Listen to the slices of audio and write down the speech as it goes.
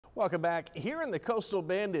Welcome back. Here in the Coastal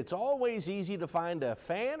Bend, it's always easy to find a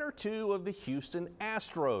fan or two of the Houston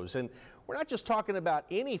Astros. And we're not just talking about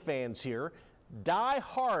any fans here. Die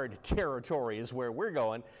hard territory is where we're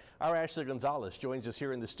going. Our Ashley Gonzalez joins us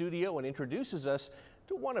here in the studio and introduces us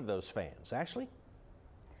to one of those fans. Ashley?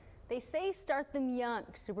 They say start them young.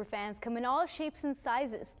 Superfans come in all shapes and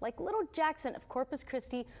sizes, like little Jackson of Corpus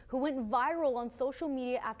Christi, who went viral on social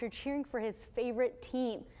media after cheering for his favorite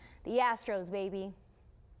team, the Astros, baby.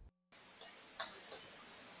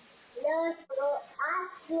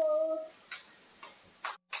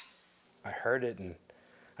 I heard it and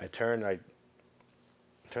I turned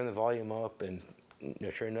the volume up, and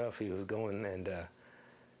sure enough, he was going, and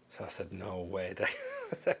so I said, no way,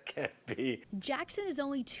 that can't be. Jackson is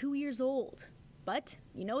only 2 years old, but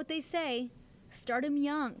you know what they say, start him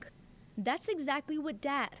young. That's exactly what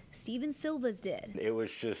Dad, Steven Silvas, did. It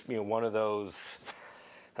was just, one of those,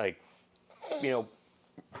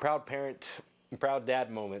 proud parent, proud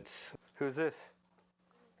dad moments. Who's this?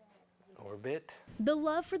 Orbit. The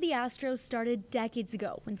love for the Astros started decades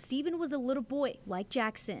ago when Steven was a little boy like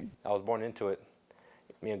Jackson. I was born into it.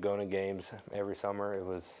 Going to games every summer.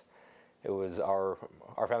 It was our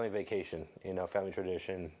family vacation, family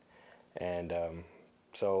tradition. And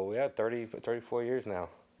so yeah, 34 years now.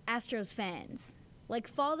 Astros fans, like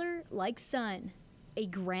father, like son, a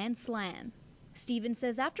grand slam. Steven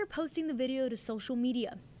says after posting the video to social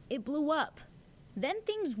media, it blew up. Then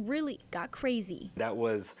things really got crazy. That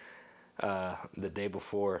was the day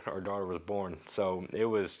before our daughter was born. So it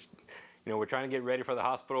was, we're trying to get ready for the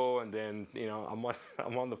hospital, and then,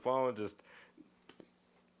 I'm on the phone just,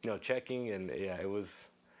 checking, and yeah, it was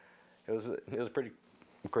pretty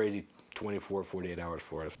crazy 48 hours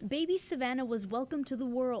for us. Baby Savannah was welcomed to the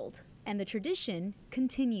world, and the tradition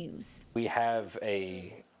continues. We have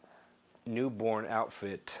a newborn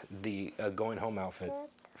outfit, the going home outfit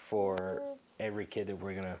for every kid that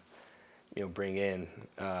we're gonna bring in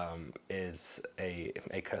is a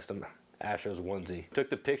custom Astros onesie.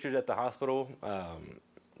 Took the pictures at the hospital,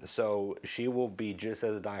 so she will be just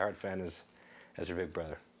as a diehard fan as her big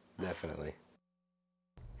brother, definitely.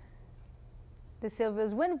 The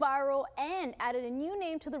Silvas went viral and added a new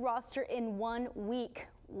name to the roster in 1 week.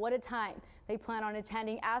 What a time. They plan on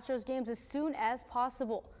attending Astros games as soon as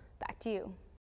possible. Back to you.